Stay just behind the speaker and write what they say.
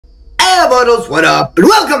Models, what up? And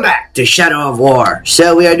welcome back to Shadow of War.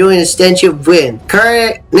 So we are doing a Stench of Wind.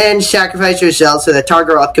 Curran sacrifice yourself so that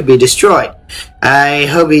Targaroth could be destroyed. I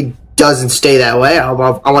hope he doesn't stay that way. I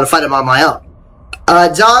want to fight him on my own.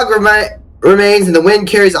 Zog remains and the wind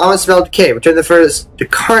carries almost smell of decay. Return the furnace to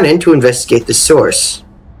Karnan to investigate the source.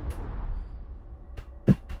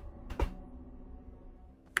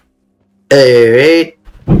 Alright.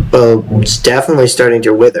 Well, it's definitely starting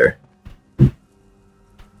to wither.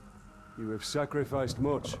 You have sacrificed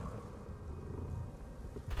much.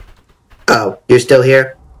 Oh, you're still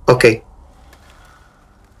here? Okay.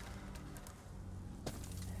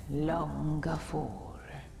 Long afore,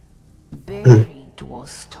 buried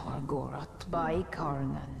was Targaroth by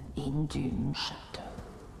Karnan in Dune Shadow.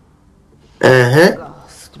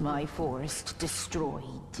 Aghast my forest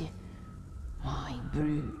destroyed, my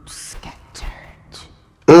brood scattered.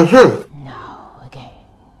 Now again,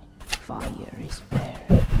 fire is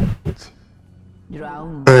burned,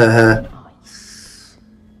 drowned in ice,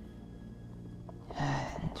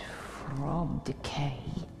 and from decay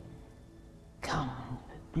come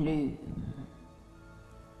bloom.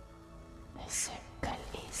 The circle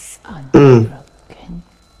is unbroken.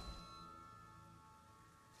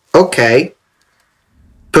 Okay.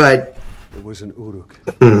 But There was an Uruk.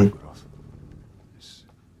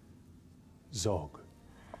 Zog.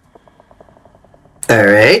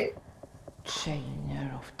 alright.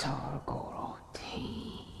 Chainer of Targaroth,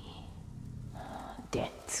 he,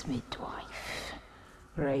 death's midwife,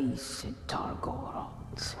 raised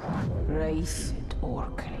Targaroth, raised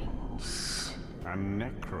Orklings. A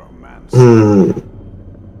necromancer.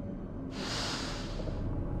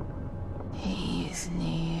 He is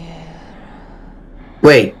near.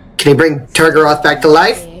 Wait, can he bring Targaroth back to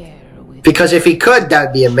life? Because if he could, that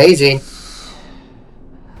would be amazing.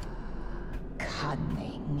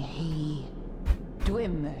 Cunning, he,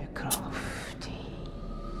 Dwemer crafty.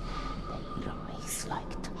 They rise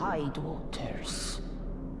like tide waters.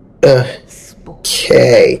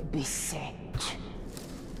 Okay. Beset.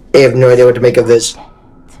 I have no idea what to make of this.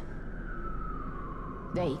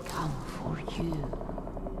 They come for you.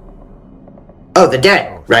 Oh, the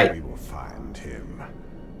dead, right. We will find him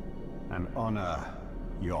and honor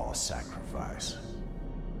your sacrifice.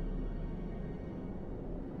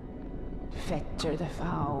 Fetter the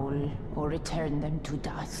foul, or return them to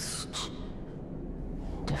dust.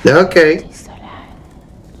 Okay. Defiled is the land.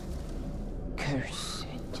 Cursed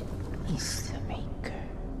is the maker.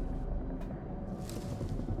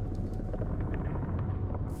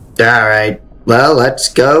 Alright. Well,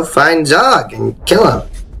 let's go find Zog and kill him.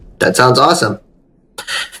 That sounds awesome.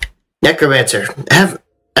 Necromancer. I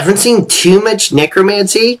haven't seen too much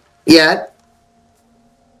necromancy yet.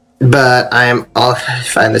 But I'll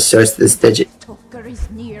find the source of this digit. Tucker is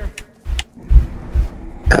near.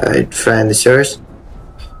 Alright, find the source.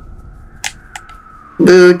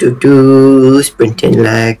 Boo doo doo, sprinting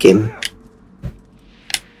like him.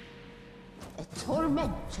 A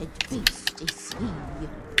tormented beast is he.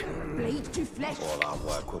 Blade to flesh. All our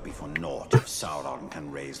work will be for naught if Sauron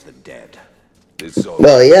can raise the dead.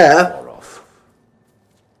 Well, yeah.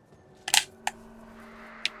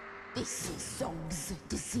 This is Zog's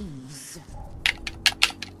disease.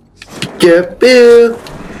 Boo.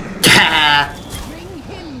 Ha! Bring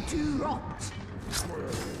him to rot.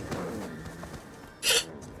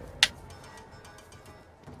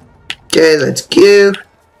 Okay, let's go.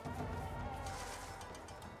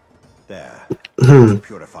 There. To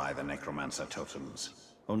purify the necromancer totems.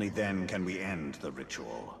 Only then can we end the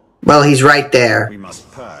ritual. Well, he's right there. We must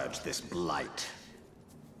purge this blight.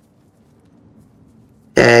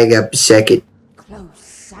 Hang up a second.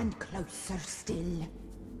 Close and closer still.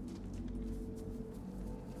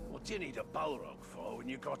 What do you need a Balrog for when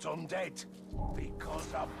you got undead?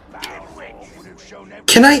 Because a Balrog would have shown everything.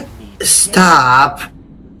 Can I stop?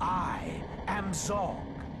 I am Zog,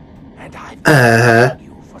 and I've known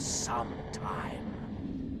you for some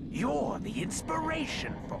time. You're the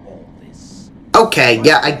inspiration for all this. Okay,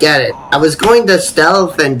 yeah, I get it. I was going to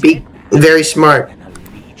stealth and be very smart. And a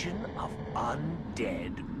legion of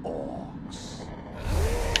undead orcs.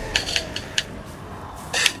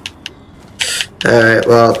 Alright,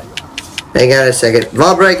 well, hang on a second.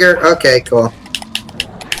 Wallbreaker? Okay, cool.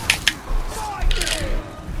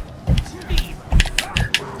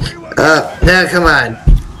 No, come on.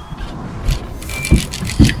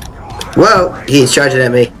 Whoa, he's charging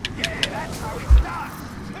at me.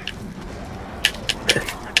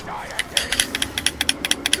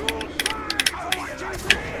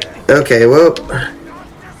 Okay, whoa.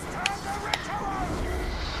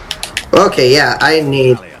 Okay, yeah, I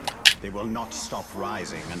need... They will will not stop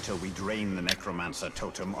rising until we drain the Necromancer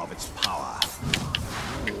totem of its power.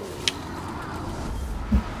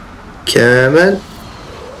 Come on.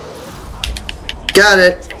 Got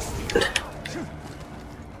it.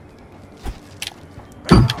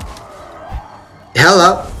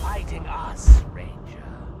 Hello. Fighting us, Ranger.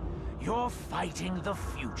 You're fighting the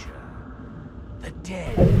future. The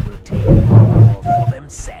dead will take power for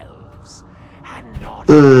themselves, and not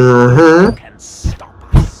one can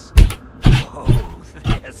stop us. Oh,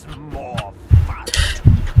 there's more fun to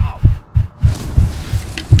come.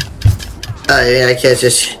 I can't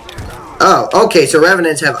just... Oh, okay, so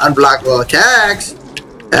Revenants have unblockable attacks.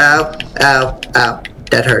 Ow, ow, ow.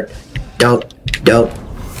 That hurt. Don't.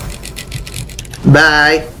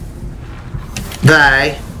 Bye.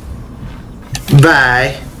 Bye.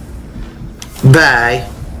 Bye. Bye.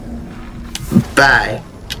 Bye.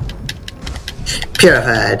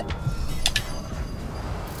 Purified.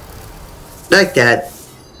 Like that.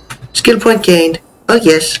 Skill point gained. Oh,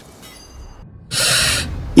 yes.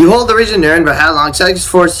 You hold the region earned, but how long Celtic's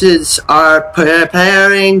forces are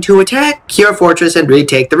preparing to attack your fortress and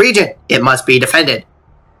retake the region. It must be defended.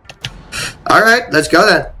 Alright, let's go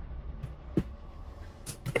then.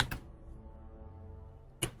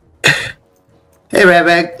 Hey,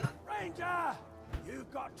 Ratbag. Ranger,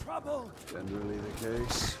 you've got trouble. Generally the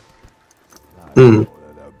case.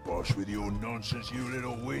 That bosh with your nonsense, you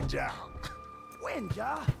little whinger.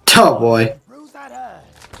 Ranger, Oh, boy. bruise that hurt.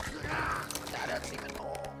 That hurts even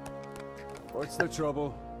more. What's the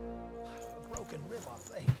trouble? Broken rib, I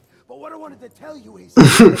think. But what I wanted to tell you is,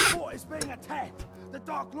 the fort is being attacked. The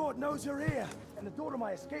Dark Lord knows you're here, and the door to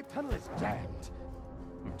my escape tunnel is jammed.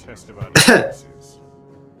 Test of our defenses.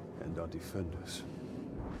 And our defenders.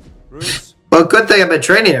 Bruce, Well, good thing I've been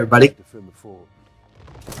training everybody. defend the fort.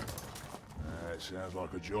 That sounds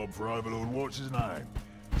like a job for Overlord What's his name.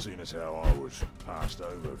 Seeing as how I was passed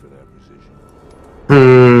over for that position.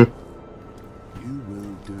 You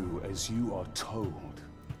will do as you are told.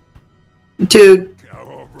 Dude.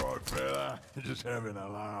 Oh, right, fella. Just having a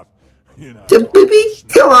laugh. You know. Baby,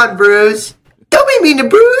 come on, Bruce. Don't be mean to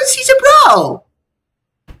Bruce. He's a bro.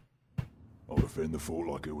 I'll defend the fort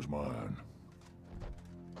like it was my own.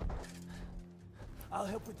 I'll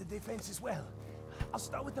help with the defense as well. I'll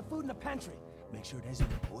start with the food in the pantry. Make sure it hasn't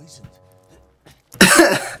been poisoned.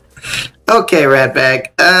 Okay,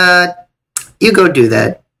 Ratbag. You go do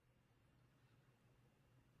that.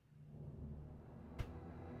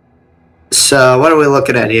 So, what are we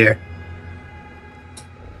looking at here?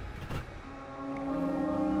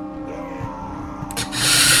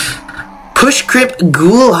 Push Crip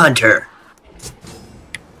Ghoul Hunter.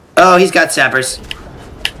 Oh, he's got sappers.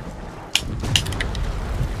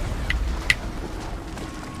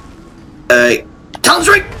 Talon's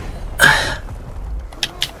right!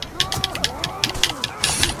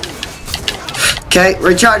 Okay,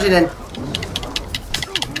 recharging in.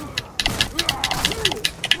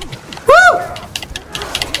 Woo!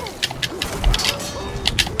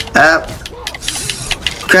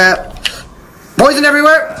 Crap. Poison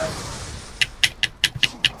everywhere!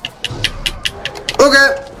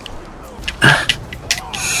 Okay.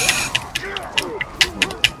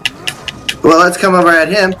 Well, let's come over at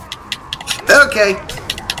him. Okay.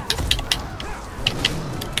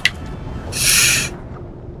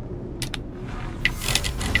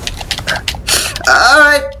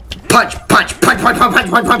 Alright. Punch, punch, punch, punch, punch, punch,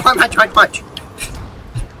 punch, punch, punch, punch, punch.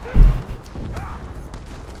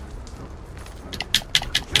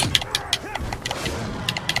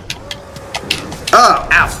 Oh,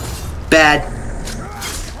 ow. Bad.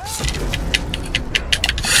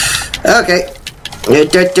 Okay.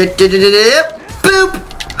 Boop.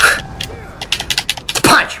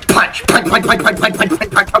 Punch, punch, punch, punch, punch, punch, punch, punch,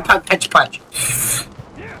 punch, punch, punch, punch, punch.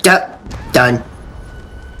 Yep. Done.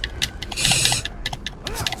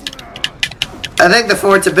 I think the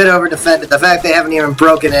fort's a bit over defended. The fact they haven't even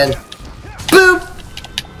broken in. Boop.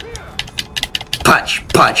 Punch,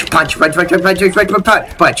 punch, punch, punch, punch, punch, punch, punch,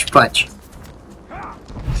 punch, punch, punch.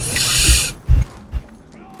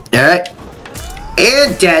 Alright.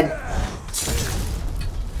 And dead.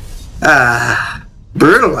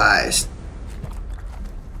 Brutalized.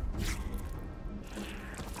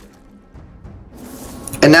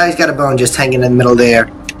 And now he's got a bone just hanging in the middle there.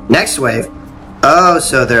 Next wave. Oh,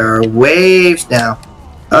 so there are waves now.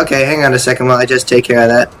 Okay, hang on a second while I just take care of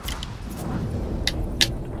that.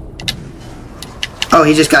 Oh,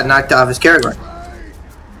 he just got knocked off his Karagor.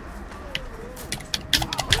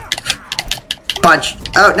 Punch.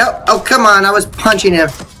 Oh, no. Oh, come on. I was punching him.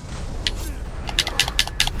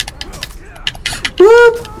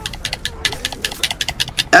 Whoop.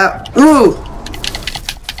 Ooh.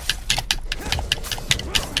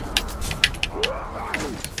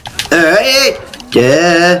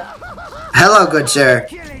 Hello, good sir.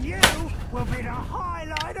 Killing you will be the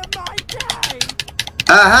highlight of my day.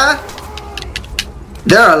 Uh-huh.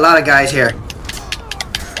 There are a lot of guys here. Feel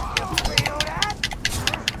that?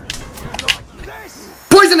 Like this?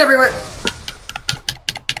 Poison everywhere!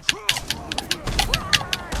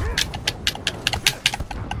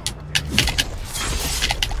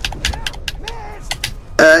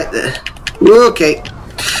 Okay.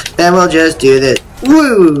 Then we'll just do this.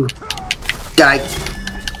 Woo! Die.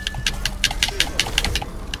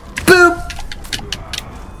 Boop!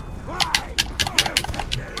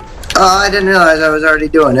 Oh, I didn't realize I was already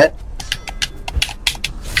doing it.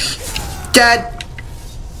 Dead!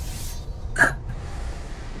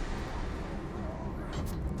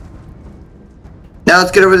 Now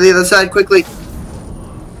let's get over to the other side quickly.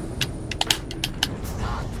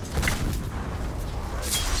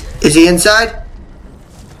 Is he inside?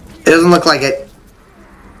 It doesn't look like it.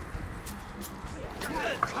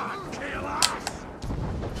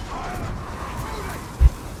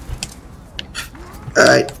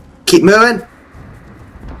 Alright, keep moving.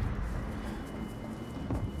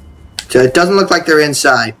 So it doesn't look like they're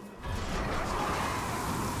inside.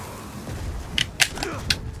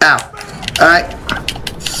 Ow. Alright.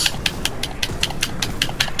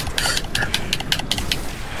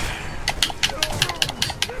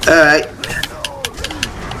 Alright.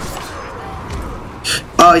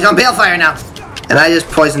 Oh, he's on balefire now. And I just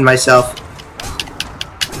poisoned myself.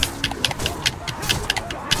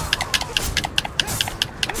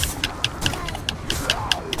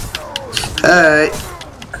 Alright.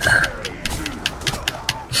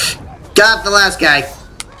 Got the last guy.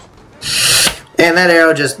 And that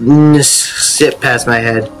arrow just zipped past my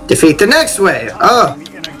head. Defeat the next wave. Oh.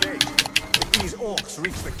 The inner gate. If these orcs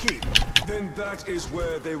reach the keep, Then that is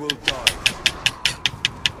where they will die.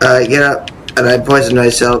 Alright, get up. And I poisoned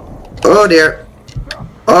myself. Oh dear.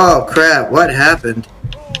 Oh crap, what happened?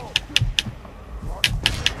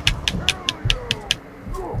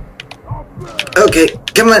 Okay,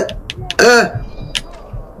 come on.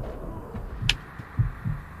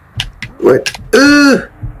 Where?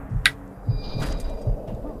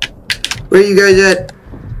 Where are you guys at?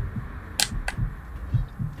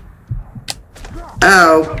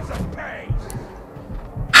 Ow.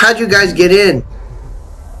 How'd you guys get in?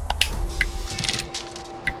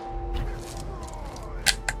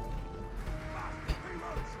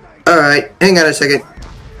 Alright, hang on a second.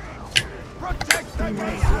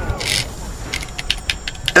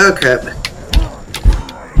 Oh crap.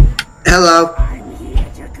 Hello. I'm here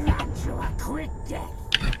to grant you a quick death.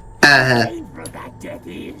 Uh-huh. Painful that death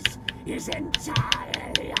is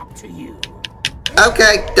entirely up to you.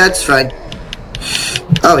 Okay, that's fine.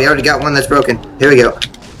 Oh, we already got one that's broken. Here we go.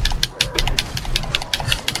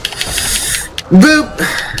 Boop!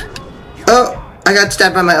 Oh, I got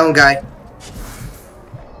stabbed by my own guy.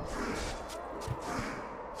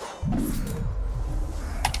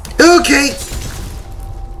 Okay.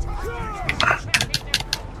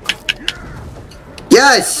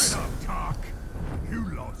 Yes!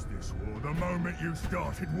 You lost this war the moment you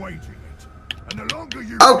started waging it. And the longer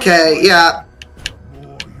you Okay, yeah. the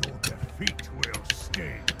more your defeat will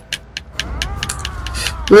sting.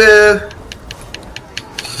 Well.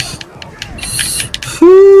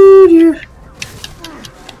 Ooh, dear.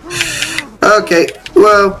 Okay,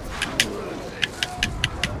 well.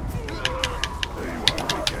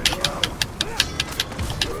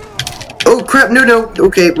 Oh crap, no.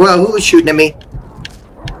 Okay, well, who was shooting at me?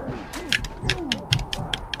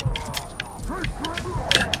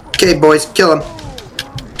 Okay, boys, kill him.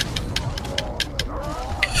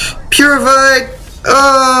 Purified!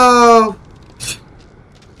 Oh!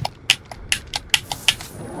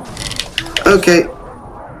 Okay.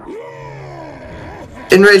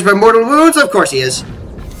 Enraged by mortal wounds? Of course he is.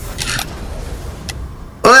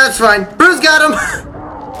 Well, that's fine. Bruce got him!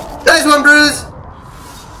 Nice one, Bruce!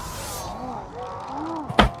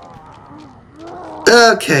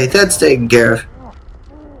 Okay, that's taken care of.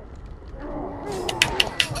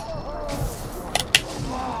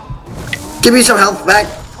 Give me some health back.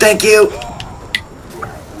 Thank you.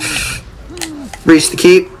 Reach the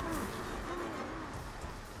keep.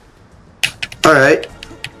 Alright.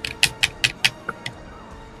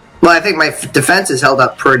 Well, I think my defense is held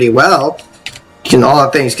up pretty well. Can all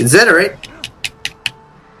things consider.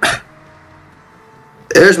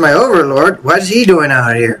 There's my overlord. What is he doing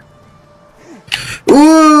out here?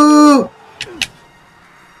 Ooh!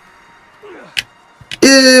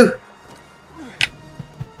 Ew!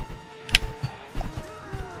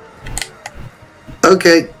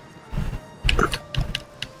 Okay.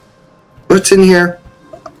 What's in here?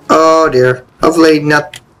 Oh dear. Hopefully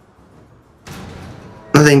not.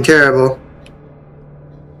 Nothing terrible.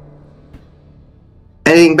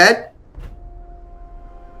 Anything bad?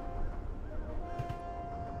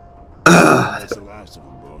 That's the last of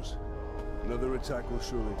them, boss. Another attack will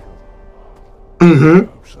surely come.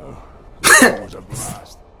 Mm-hmm. Hope so. It was a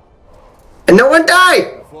blast. And no one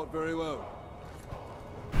died! I fought very well.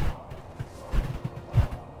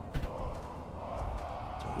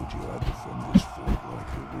 Told you I'd defend this fort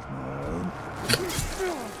like it was my own.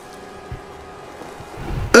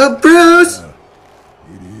 Oh, Bruce!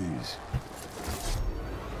 It is.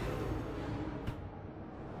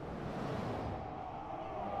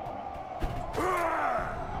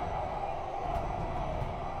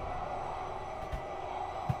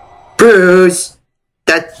 Bruce!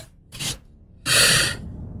 That...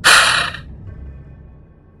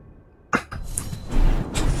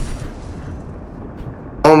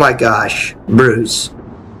 Oh my gosh, Bruce.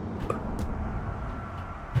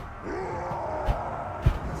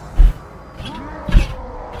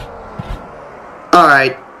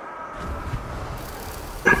 Alright.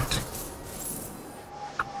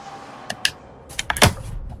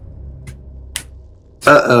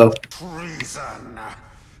 Uh-oh. Treason!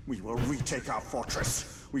 We will retake our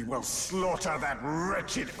fortress. We will slaughter that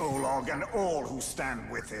wretched Olog and all who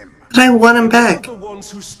stand with him. But I want him back. The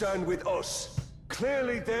ones who stand with us.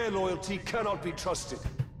 Clearly their loyalty cannot be trusted.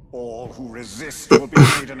 All who resist will be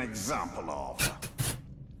made an example of.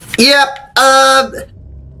 Yep,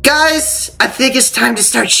 guys, I think it's time to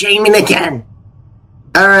start shaming again.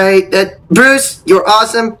 Alright, Bruce, you're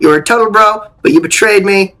awesome. You're a total bro, but you betrayed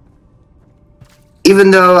me.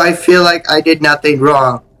 Even though I feel like I did nothing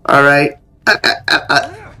wrong. Alright?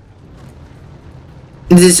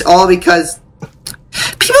 This is all because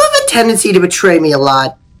people have a tendency to betray me a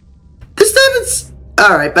lot. This time it's...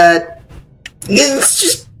 Alright, but... It's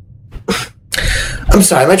just... I'm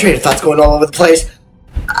sorry, my train of thought's going all over the place.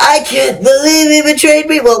 I can't believe he betrayed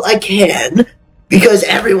me. Well, I can. Because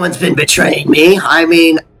everyone's been betraying me. I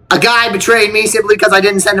mean, a guy betrayed me simply because I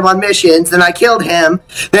didn't send him on missions. Then I killed him.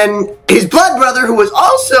 Then his blood brother, who was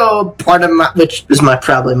also part of my... Which was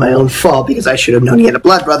probably my own fault because I should have known he had a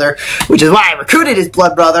blood brother. Which is why I recruited his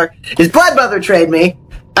blood brother. His blood brother betrayed me.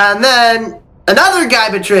 And then another guy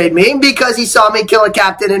betrayed me because he saw me kill a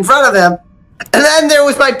captain in front of him. And then there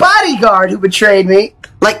was my bodyguard who betrayed me.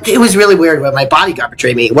 Like, it was really weird when my bodyguard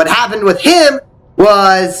betrayed me. What happened with him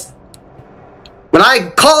was, when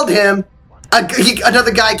I called him,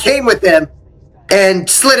 another guy came with him and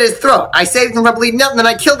slit his throat. I saved him from bleeding out, and then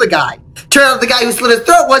I killed the guy. Turned out the guy who slit his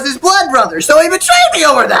throat was his blood brother, so he betrayed me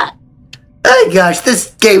over that. Oh gosh,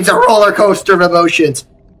 this game's a roller coaster of emotions.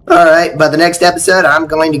 Alright, by the next episode, I'm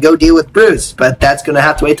going to go deal with Bruce. But that's going to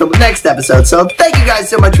have to wait till the next episode. So thank you guys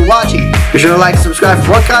so much for watching. Be sure to like and subscribe for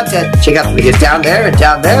more content. Check out the videos down there and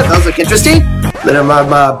down there. Those look interesting. Then I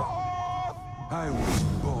was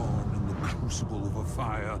born in the crucible of a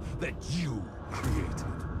fire that you created.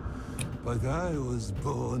 But I was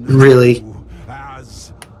born Really?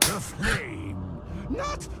 as the flame.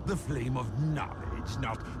 Not the flame of knowledge,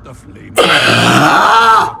 not the flame of...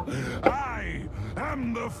 I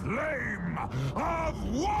am the flame!